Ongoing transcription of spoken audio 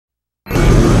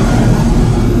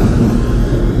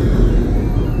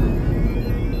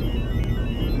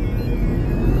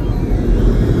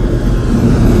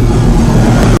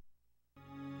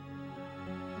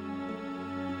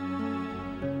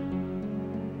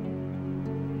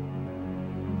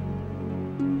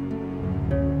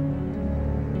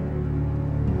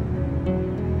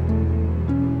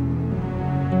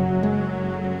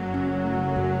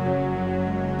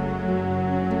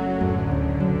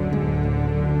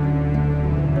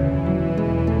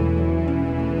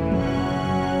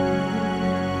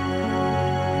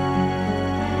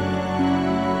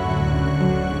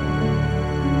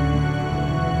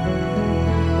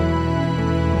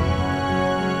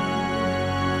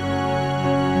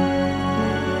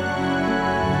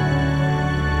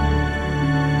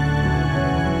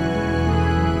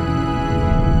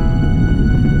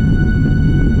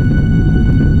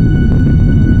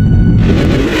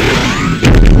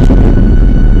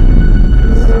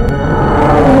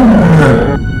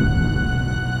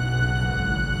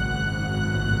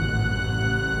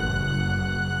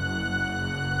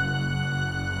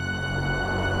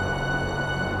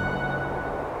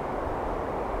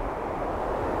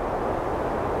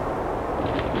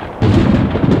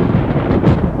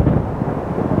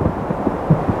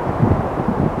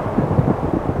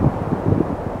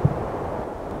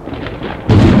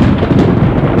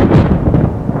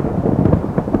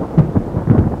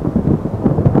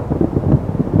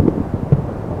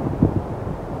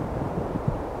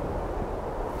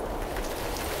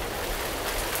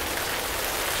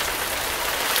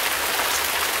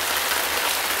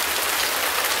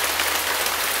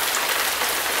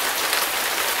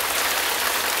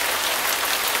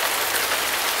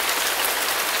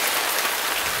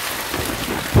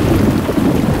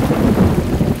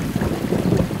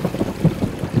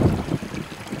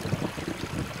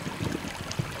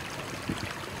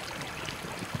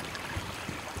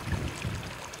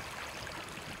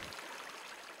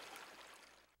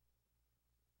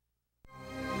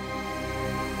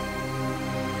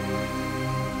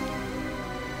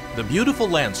The beautiful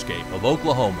landscape of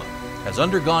Oklahoma has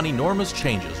undergone enormous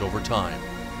changes over time.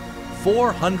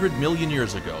 400 million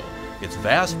years ago, its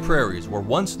vast prairies were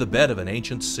once the bed of an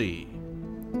ancient sea.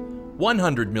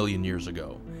 100 million years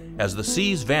ago, as the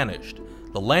seas vanished,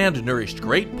 the land nourished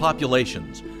great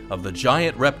populations of the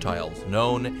giant reptiles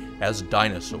known as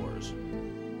dinosaurs.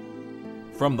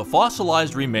 From the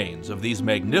fossilized remains of these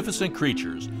magnificent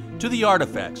creatures to the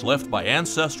artifacts left by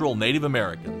ancestral Native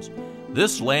Americans,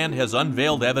 this land has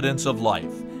unveiled evidence of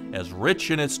life as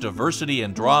rich in its diversity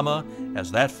and drama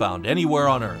as that found anywhere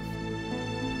on Earth.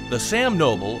 The Sam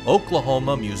Noble,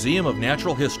 Oklahoma Museum of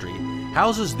Natural History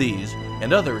houses these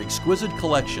and other exquisite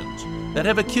collections that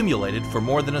have accumulated for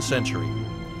more than a century.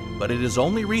 But it is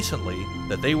only recently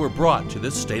that they were brought to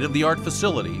this state-of-the-art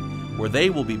facility where they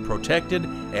will be protected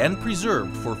and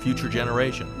preserved for future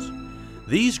generations.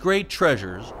 These great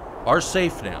treasures are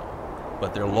safe now,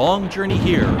 but their long journey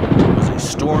here was a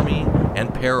stormy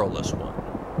and perilous one.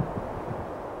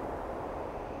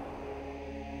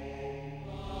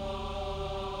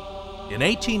 In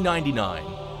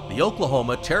 1899, the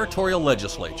Oklahoma Territorial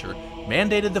Legislature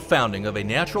mandated the founding of a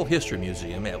natural history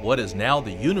museum at what is now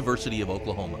the University of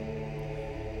Oklahoma.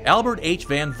 Albert H.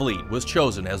 Van Vliet was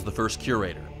chosen as the first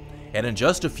curator, and in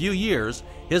just a few years,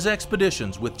 his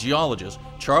expeditions with geologist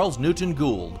Charles Newton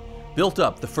Gould built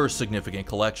up the first significant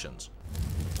collections.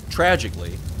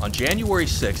 Tragically, on January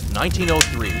 6,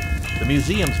 1903, the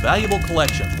museum's valuable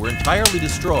collections were entirely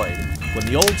destroyed when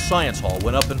the old science hall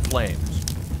went up in flames.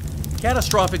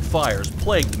 Catastrophic fires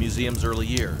plagued the museum's early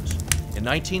years. In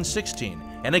 1916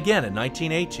 and again in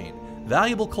 1918,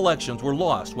 valuable collections were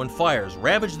lost when fires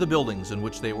ravaged the buildings in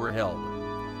which they were held.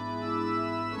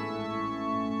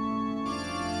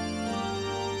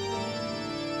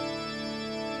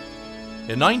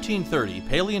 In 1930,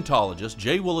 paleontologist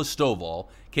J. Willis Stovall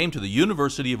came to the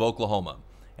University of Oklahoma,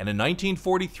 and in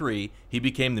 1943, he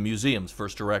became the museum's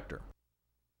first director.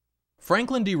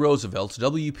 Franklin D. Roosevelt's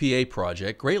WPA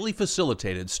project greatly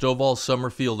facilitated Stovall's summer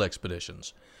field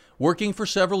expeditions. Working for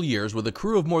several years with a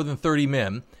crew of more than 30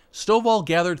 men, Stovall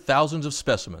gathered thousands of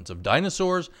specimens of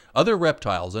dinosaurs, other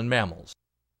reptiles, and mammals.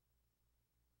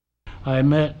 I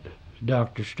met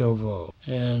Dr. Stovall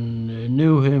and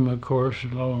knew him, of course,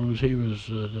 as long as he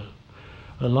was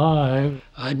alive.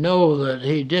 I know that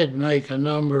he did make a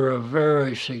number of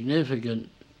very significant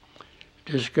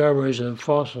discoveries of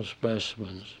fossil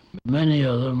specimens. Many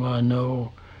of them, I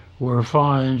know, were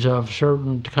finds of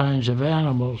certain kinds of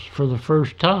animals for the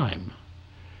first time.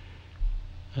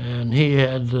 And he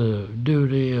had the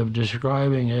duty of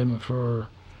describing them for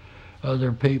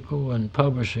other people and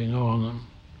publishing on them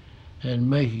and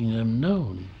making them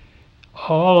known.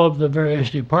 All of the various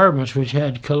departments which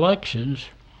had collections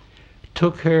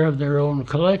took care of their own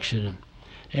collection.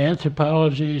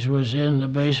 Anthropology was in the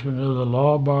basement of the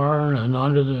law barn and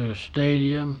under the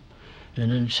stadium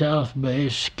and in South Bay,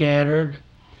 scattered.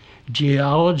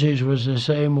 Geology was the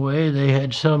same way. They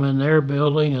had some in their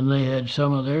building and they had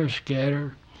some of theirs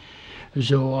scattered.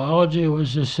 Zoology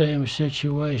was the same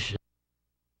situation.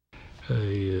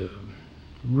 A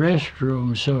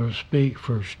restroom, so to speak,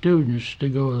 for students to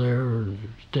go there and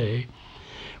stay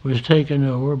was taken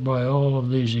over by all of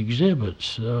these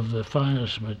exhibits of the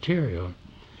finest material.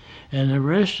 And the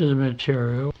rest of the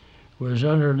material was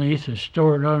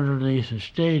stored underneath the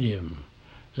stadium.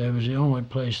 That was the only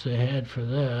place they had for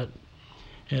that.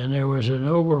 And there was an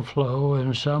overflow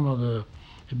in some of the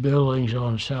buildings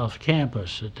on South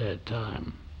Campus at that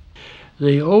time.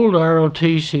 The old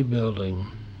ROTC building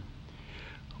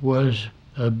was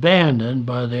abandoned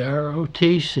by the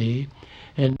ROTC,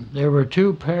 and there were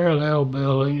two parallel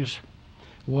buildings,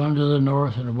 one to the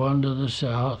north and one to the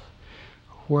south,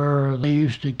 where they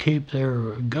used to keep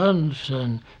their guns,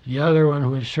 and the other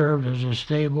one which served as a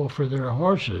stable for their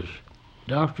horses.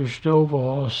 Dr.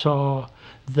 Stovall saw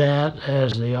that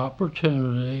as the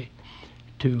opportunity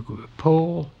to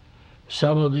pull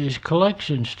some of these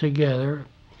collections together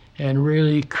and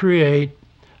really create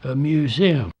a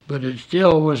museum. But it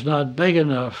still was not big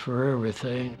enough for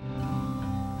everything.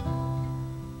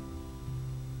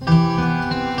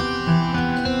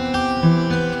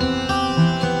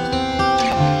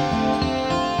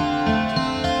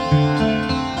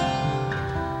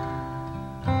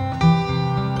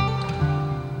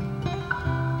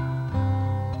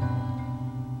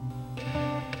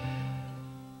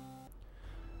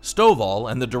 Stovall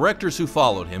and the directors who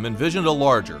followed him envisioned a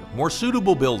larger, more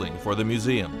suitable building for the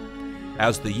museum.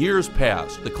 As the years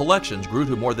passed, the collections grew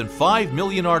to more than 5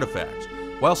 million artifacts,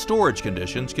 while storage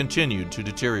conditions continued to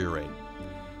deteriorate.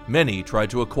 Many tried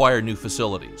to acquire new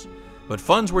facilities, but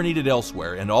funds were needed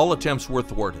elsewhere and all attempts were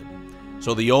thwarted.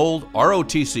 So the old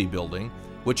ROTC building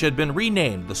which had been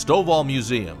renamed the Stovall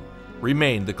Museum,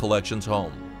 remained the collection's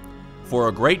home. For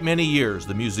a great many years,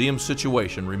 the museum's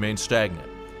situation remained stagnant.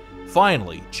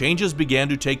 Finally, changes began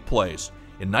to take place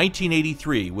in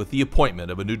 1983 with the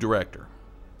appointment of a new director.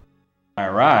 When I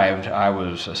arrived, I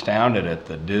was astounded at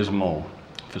the dismal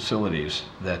facilities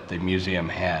that the museum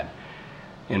had.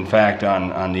 In fact,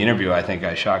 on the interview, I think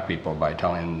I shocked people by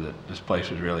telling them that this place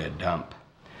was really a dump.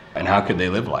 And how could they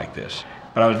live like this?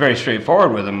 But I was very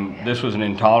straightforward with them. This was an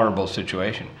intolerable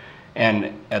situation.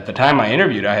 And at the time I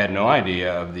interviewed, I had no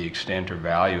idea of the extent or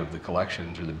value of the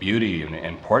collections or the beauty and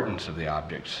importance of the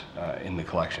objects in the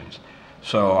collections.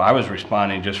 So I was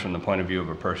responding just from the point of view of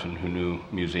a person who knew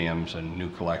museums and knew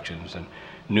collections and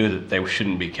knew that they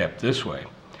shouldn't be kept this way.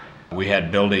 We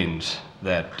had buildings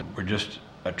that were just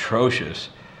atrocious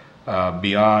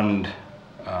beyond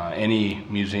any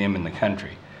museum in the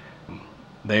country.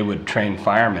 They would train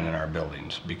firemen in our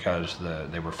buildings because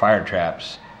they were fire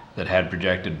traps that had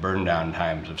projected burn down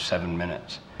times of 7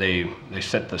 minutes. They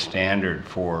set the standard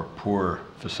for poor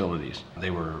facilities. They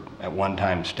were at one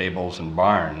time stables and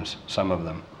barns, some of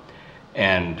them.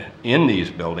 And in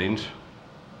these buildings,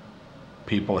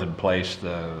 people had placed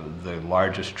the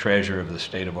largest treasure of the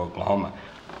state of Oklahoma.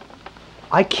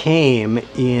 I came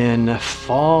in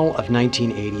fall of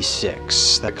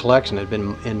 1986. The collection had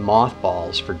been in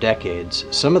mothballs for decades.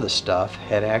 Some of the stuff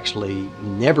had actually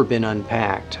never been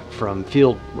unpacked from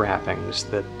field wrappings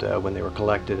that when they were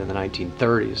collected in the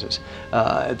 1930s.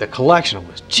 The collection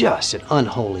was just an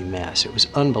unholy mess. It was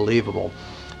unbelievable.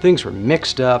 Things were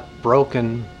mixed up,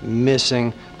 broken,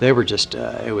 missing. They were just,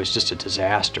 it was just a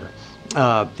disaster.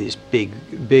 These big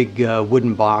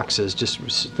wooden boxes, just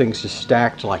things just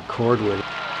stacked like cordwood.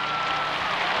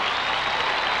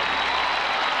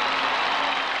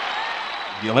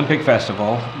 The Olympic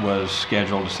Festival was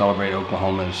scheduled to celebrate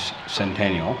Oklahoma's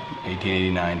centennial,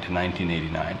 1889 to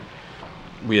 1989.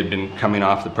 We had been coming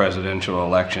off the presidential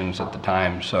elections at the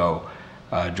time, so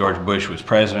George Bush was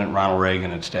president, Ronald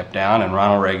Reagan had stepped down, and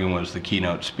Ronald Reagan was the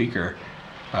keynote speaker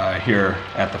here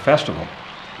at the festival.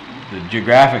 The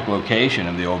geographic location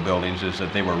of the old buildings is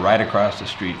that they were right across the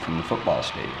street from the football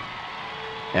stadium.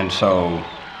 And so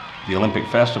the Olympic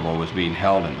Festival was being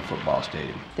held in the football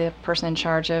stadium. The person in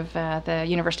charge of the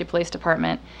University Police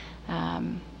Department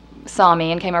saw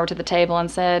me and came over to the table and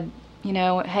said, you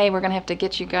know, hey, we're going to have to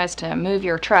get you guys to move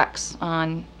your trucks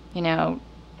on, you know,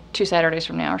 2 Saturdays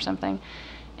from now or something.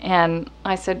 And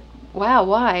I said, wow,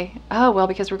 why? Oh, well,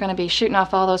 because we're going to be shooting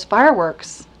off all those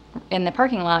fireworks in the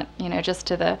parking lot, you know, just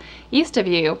to the east of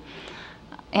you.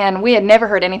 And we had never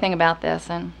heard anything about this.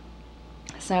 And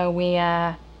so we,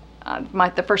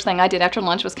 the first thing I did after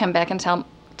lunch was come back and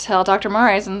tell Dr.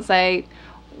 Morris and say,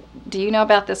 do you know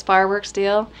about this fireworks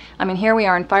deal? I mean, here we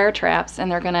are in fire traps, and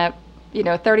they're going to, you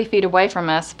know, 30 feet away from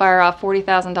us, fire off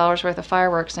 $40,000 worth of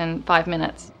fireworks in 5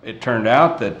 minutes. It turned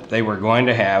out that they were going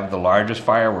to have the largest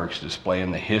fireworks display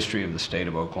in the history of the state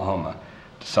of Oklahoma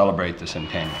to celebrate the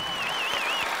centennial.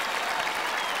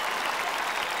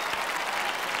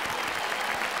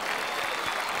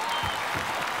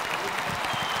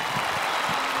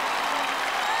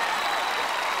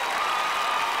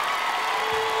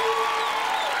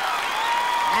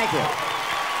 Thank you.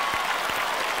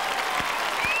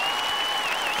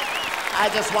 I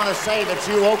just want to say that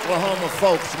you Oklahoma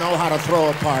folks know how to throw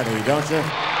a party, don't you?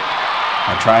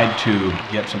 I tried to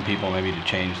get some people maybe to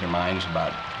change their minds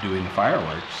about doing the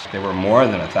fireworks. There were more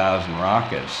than 1,000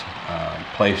 rockets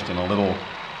placed in a little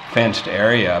fenced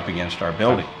area up against our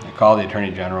building. I called the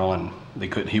Attorney General, and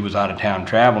he was out of town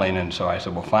traveling, and so I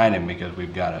said, well, find him because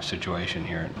we've got a situation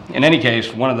here. In any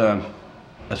case, one of the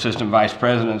assistant vice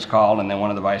presidents called, and then one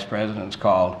of the vice presidents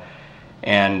called,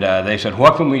 and they said,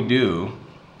 what can we do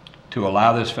to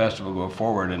allow this festival to go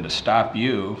forward and to stop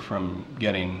you from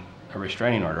getting a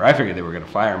restraining order? I figured they were going to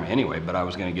fire me anyway, but I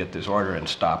was going to get this order and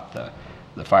stop the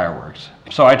fireworks.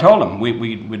 So I told them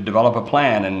we would develop a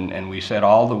plan, and we said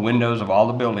all the windows of all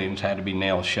the buildings had to be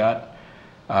nailed shut.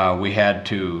 We had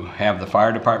to have the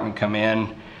fire department come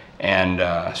in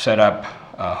and set up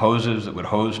hoses that would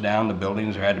hose down the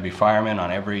buildings. There had to be firemen on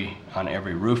every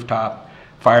rooftop,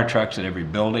 fire trucks at every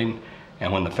building,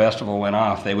 and when the festival went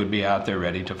off, they would be out there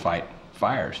ready to fight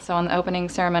fires. So on the opening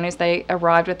ceremonies, they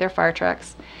arrived with their fire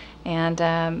trucks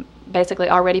and basically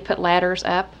already put ladders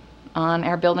up on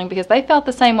our building because they felt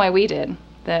the same way we did,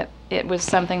 that it was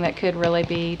something that could really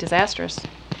be disastrous.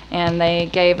 And they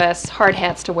gave us hard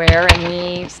hats to wear, and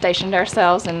we stationed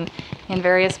ourselves in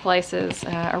various places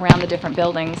around the different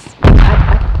buildings.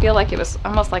 I feel like it was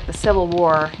almost like the Civil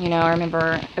War, you know. I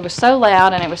remember it was so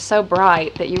loud and it was so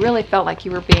bright that you really felt like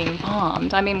you were being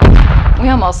bombed. I mean,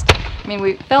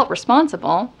 we felt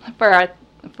responsible for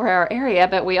for our area,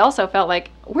 but we also felt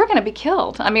like we're going to be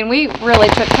killed. I mean, we really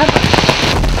took cover.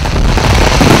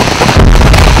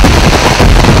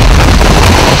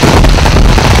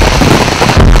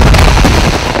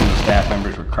 Staff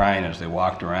members were crying as they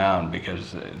walked around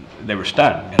because they were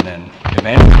stunned, and then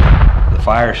eventually the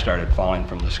fire started falling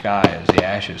from the sky as the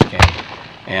ashes came,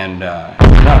 and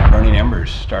burning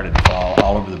embers started to fall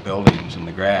all over the buildings and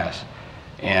the grass,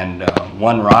 and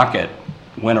one rocket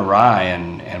went awry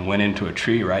and went into a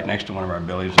tree right next to one of our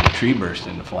buildings, and the tree burst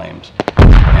into flames,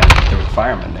 and there was a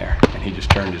fireman there, and he just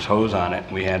turned his hose on it.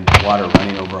 We had water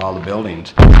running over all the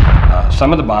buildings.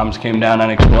 Some of the bombs came down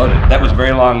unexploded. That was a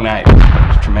very long night. There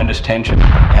was tremendous tension,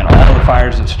 and all of the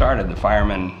fires that started, the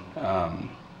firemen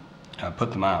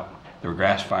put them out. There were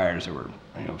grass fires, there were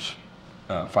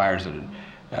fires that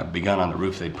had begun on the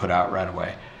roof. They'd put out right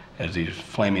away. As these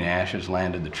flaming ashes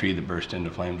landed, the tree that burst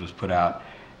into flames was put out.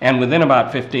 And within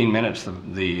about 15 minutes,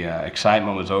 the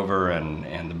excitement was over,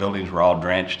 and the buildings were all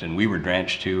drenched, and we were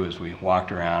drenched too as we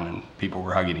walked around, and people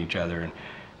were hugging each other. And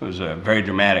it was a very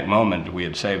dramatic moment. We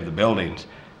had saved the buildings.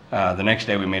 The next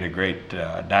day we made a great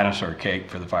dinosaur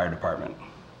cake for the fire department.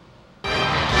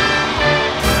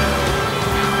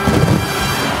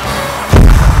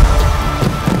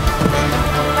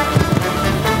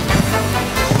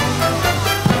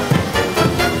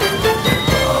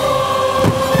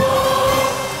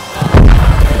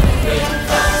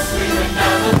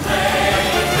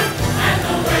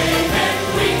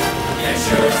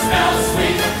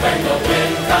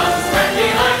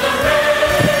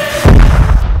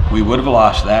 We would have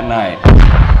lost that night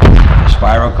the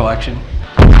spiral collection,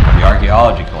 the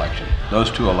archaeology collection.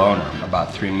 Those two alone are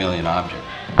about 3 million objects.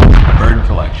 The bird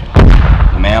collection,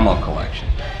 the mammal collection,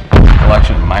 the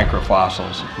collection of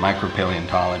microfossils,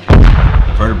 micropaleontology,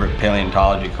 the vertebrate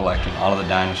paleontology collection, all of the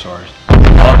dinosaurs,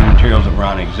 all of the materials that were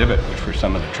on exhibit, which were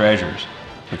some of the treasures,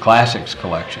 the classics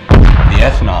collection, the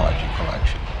ethnology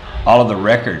collection, all of the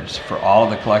records for all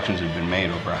of the collections that have been made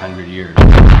over 100 years,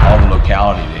 all the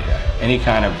locality data, any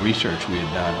kind of research we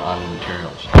had done on the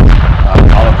materials,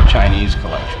 all of the Chinese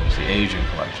collections, the Asian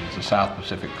collections, the South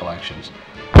Pacific collections.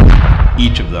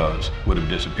 Each of those would have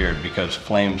disappeared because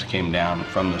flames came down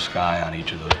from the sky on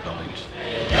each of those buildings.